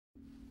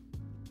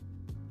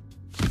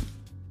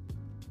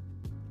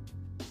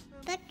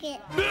Suck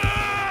it.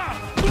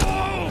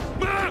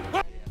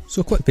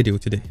 So a quick video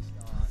today.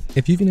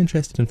 If you've been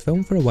interested in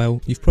film for a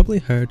while, you've probably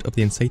heard of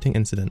the inciting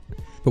incident.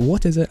 But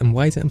what is it and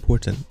why is it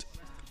important?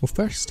 Well,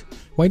 first,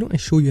 why don't I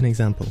show you an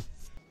example?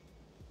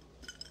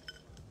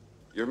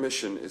 Your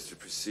mission is to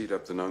proceed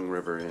up the Nung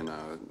River in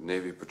a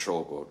Navy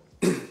patrol boat.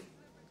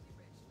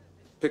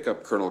 Pick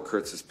up Colonel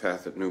Kurtz's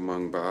path at New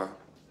Mung Ba.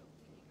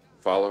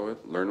 Follow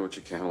it, learn what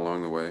you can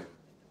along the way.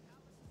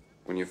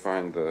 When you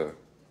find the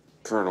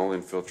Colonel,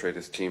 infiltrate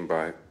his team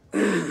by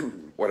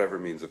whatever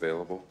means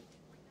available,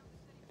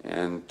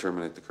 and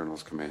terminate the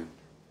Colonel's command.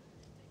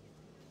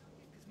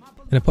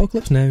 In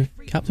Apocalypse Now,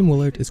 Captain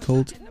Willard is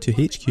called to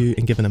HQ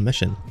and given a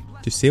mission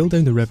to sail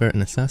down the river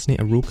and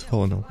assassinate a rogue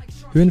colonel,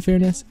 who in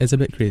fairness is a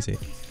bit crazy.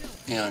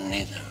 You're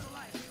neither.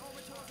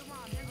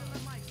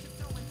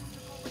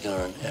 You're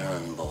an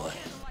errand boy.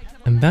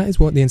 And that is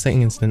what the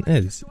inciting incident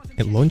is.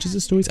 It launches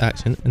the story's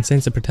action and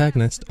sends the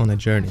protagonist on a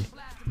journey.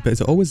 But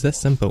is it always this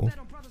simple?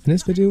 In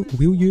this video,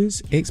 we'll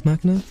use Ex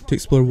Machina to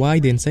explore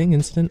why the inciting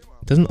incident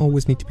doesn't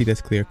always need to be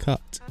this clear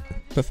cut.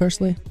 But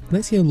firstly,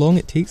 let's see how long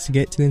it takes to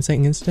get to the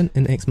inciting incident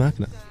in Ex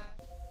Machina.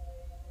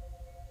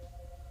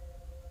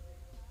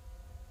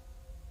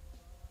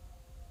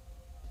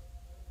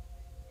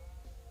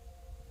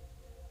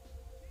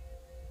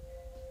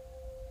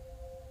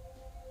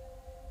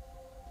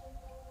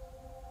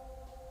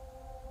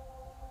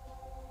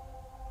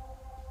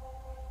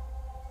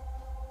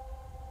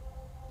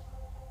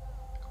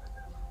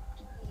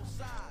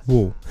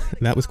 Whoa,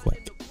 that was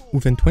quick.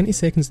 Within 20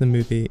 seconds of the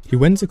movie, he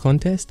wins the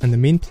contest and the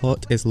main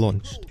plot is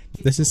launched.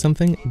 This is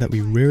something that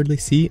we rarely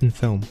see in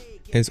film.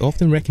 It is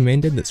often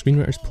recommended that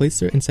screenwriters place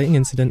their inciting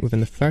incident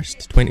within the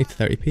first 20 to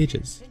 30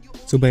 pages,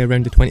 so by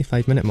around the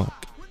 25-minute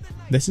mark.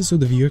 This is so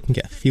the viewer can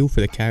get a feel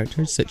for the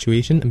character's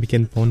situation and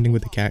begin bonding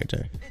with the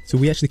character, so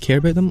we actually care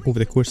about them over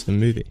the course of the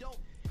movie.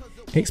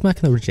 Ex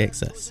Machina rejects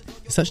this,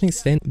 to such an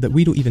extent that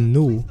we don't even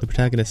know the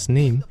protagonist's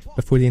name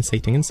before the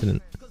inciting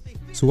incident.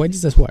 So why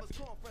does this work?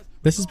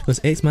 This is because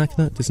Ex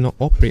Machina does not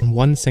operate on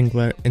one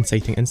singular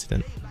inciting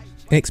incident.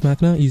 Ex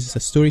Machina uses a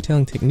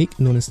storytelling technique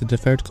known as the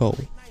deferred call.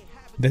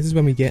 This is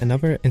when we get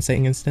another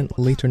inciting incident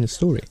later in the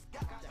story.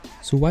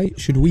 So why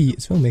should we,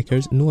 as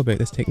filmmakers, know about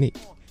this technique?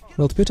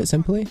 Well, to put it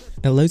simply,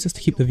 it allows us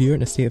to keep the viewer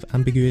in a state of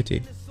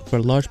ambiguity for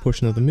a large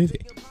portion of the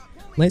movie.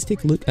 Let's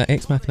take a look at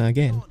Ex Machina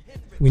again.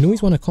 We know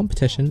he's won a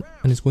competition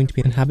and is going to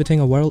be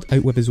inhabiting a world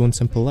out with his own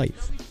simple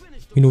life.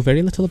 We know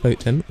very little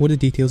about him or the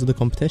details of the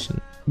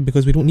competition,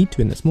 because we don't need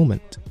to in this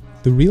moment.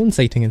 The real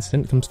inciting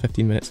incident comes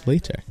 15 minutes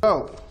later.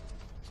 Oh,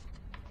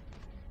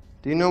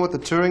 do you know what the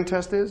Turing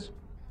test is?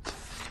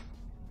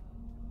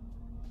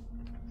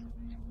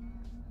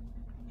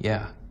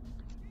 Yeah,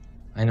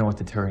 I know what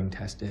the Turing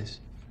test is.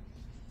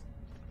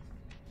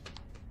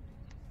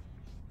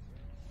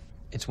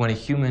 It's when a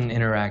human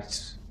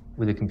interacts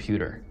with a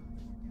computer,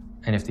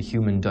 and if the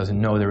human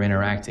doesn't know they're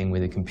interacting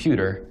with a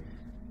computer,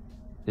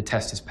 the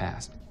test is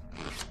passed.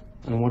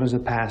 And what does a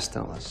pass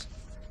tell us?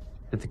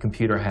 That the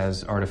computer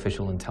has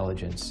artificial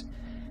intelligence.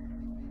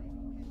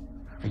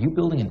 Are you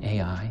building an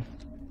AI?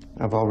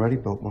 I've already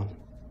built one.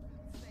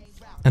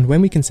 And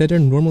when we consider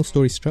normal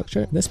story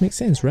structure, this makes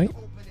sense, right?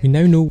 We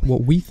now know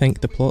what we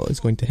think the plot is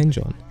going to hinge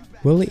on.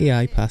 Will the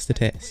AI pass the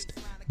test?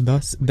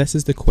 Thus, this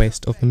is the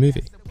quest of the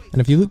movie.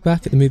 And if you look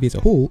back at the movie as a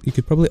whole, you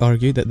could probably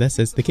argue that this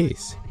is the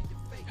case.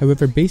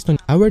 However, based on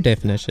our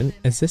definition,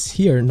 is this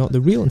here not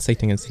the real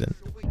inciting incident?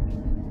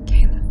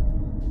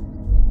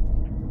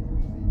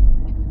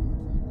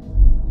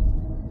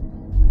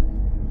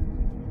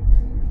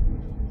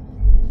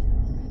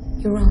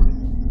 You're wrong.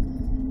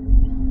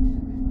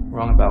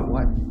 Wrong about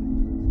what?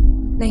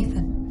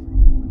 Nathan.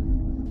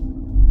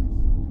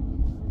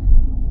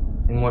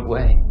 In what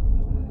way?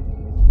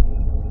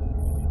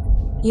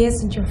 He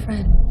isn't your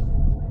friend.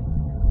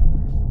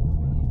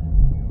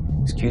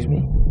 Excuse me?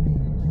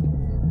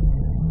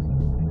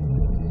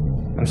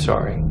 I'm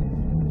sorry.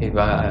 Eve,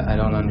 I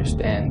don't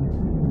understand.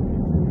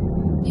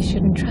 You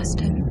shouldn't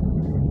trust him.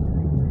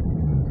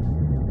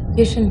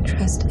 You shouldn't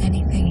trust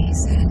anything he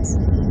says.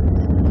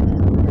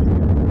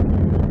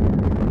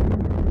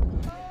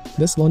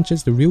 This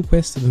launches the real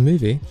quest of the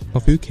movie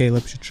of who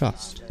Caleb should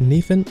trust,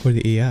 Nathan or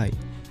the AI.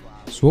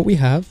 So what we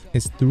have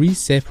is 3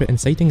 separate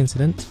inciting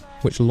incidents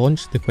which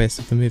launch the quest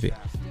of the movie.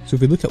 So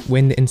if we look at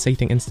when the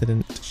inciting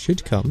incident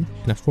should come,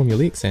 in a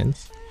formulaic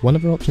sense, one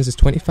of our options is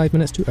 25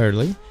 minutes too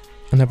early,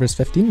 another is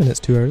 15 minutes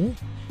too early,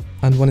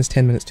 and one is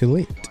 10 minutes too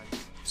late.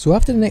 So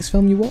after the next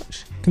film you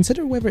watch,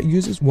 consider whether it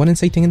uses one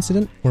inciting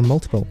incident or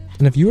multiple.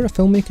 And if you're a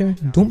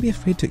filmmaker, don't be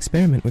afraid to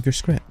experiment with your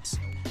scripts,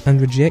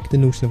 and reject the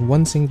notion of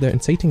one singular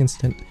inciting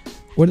incident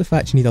or the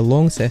fact you need a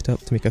long setup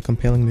to make a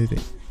compelling movie.